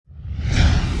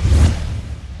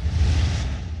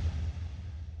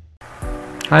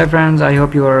Hi friends, I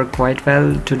hope you are quite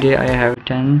well. Today I have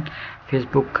 10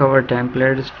 Facebook cover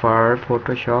templates for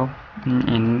Photoshop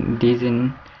in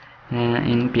PSD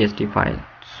file.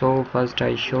 So first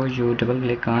I show you, double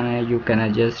click on it. You can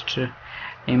adjust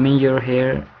image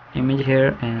here,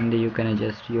 and you can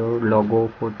adjust your logo,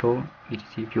 photo,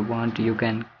 etc. If you want, you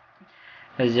can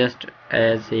adjust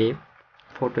as a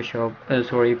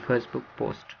Facebook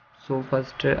post. So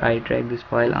first I drag this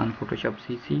file on Photoshop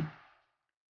CC.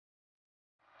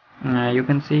 You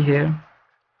can see here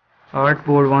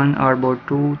artboard 1, artboard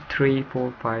 2, 3,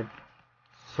 4, 5.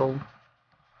 So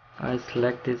I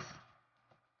select this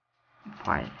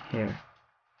file here.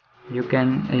 You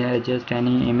can adjust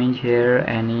any image here,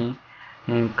 any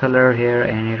color here,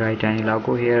 write any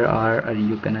logo here, or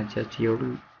you can adjust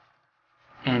your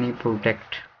any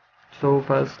product. So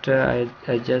first I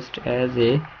adjust as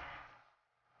a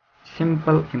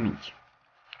simple image.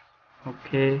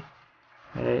 Okay,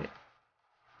 I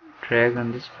drag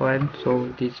on this file.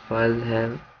 So these files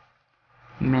have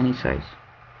many size,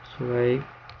 so I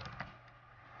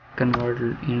convert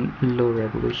in low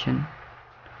resolution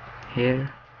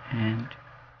here, and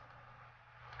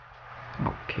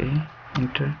okay,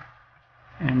 enter,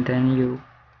 and then you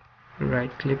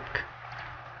right click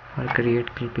or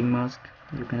create clipping mask.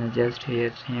 You can adjust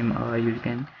here same, or you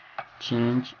can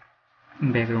change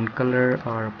background color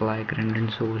or apply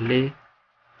gradients overlay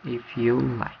if you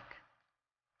like.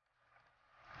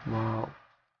 Wow.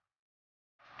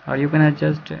 Or you can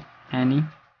adjust any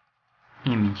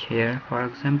image here. For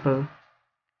example,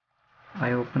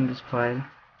 I open this file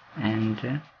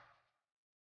and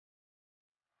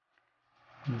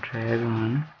drag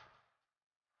on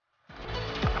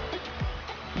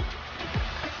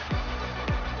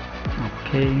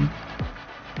okay.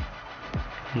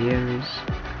 Here is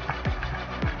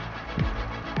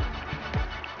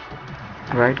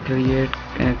right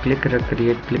click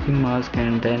create clipping mask,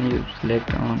 and then you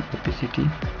select on opacity.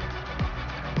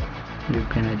 You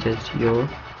can adjust your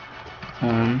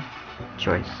own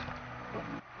choice.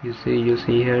 You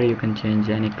see here, you can change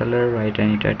any color, write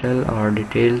any title or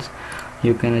details.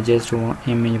 You can adjust one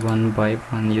image one by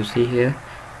one. You see here,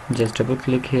 just double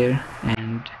click here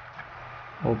and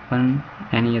open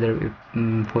any other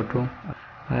photo.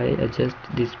 I adjust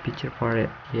this picture for a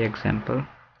example.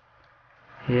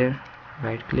 Here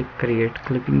right click create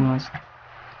clipping mask.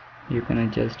 You can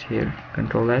adjust here,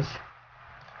 Ctrl S.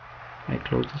 I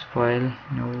close this file,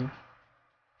 no,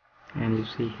 and you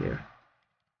see here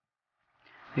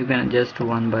you can adjust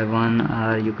one by one,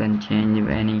 or you can change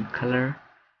any colors,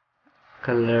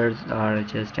 or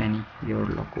adjust any your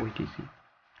logo, etc.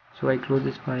 So I close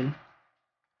this file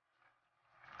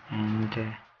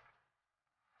and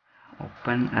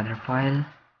open other file.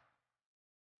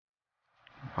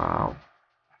 Wow,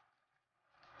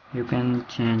 you can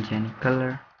change any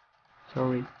color,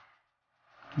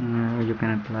 you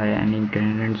can apply any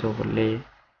gradients overlay,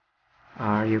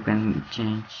 or you can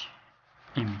change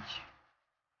image.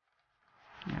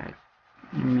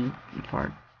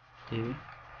 For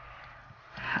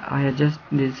I adjust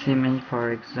this image,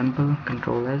 for example,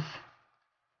 Ctrl S.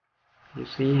 You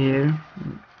see here,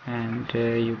 and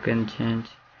you can change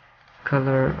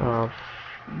color of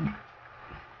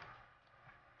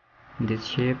this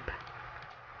shape.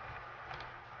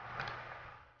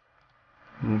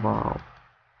 Wow,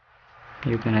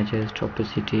 you can adjust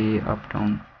opacity up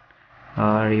down,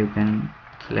 or you can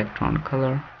select on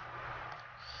color,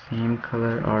 same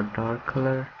color or dark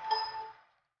color,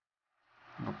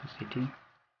 opacity.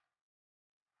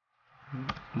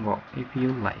 Wow, if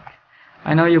you like.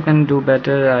 I know you can do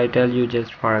better, I tell you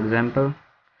just for example,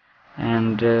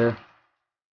 and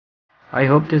I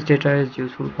hope this data is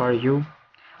useful for you.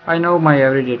 I know my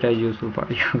every data is useful for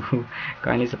you.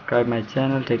 Kindly subscribe my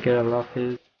channel. Take care. Allah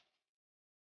Hafiz.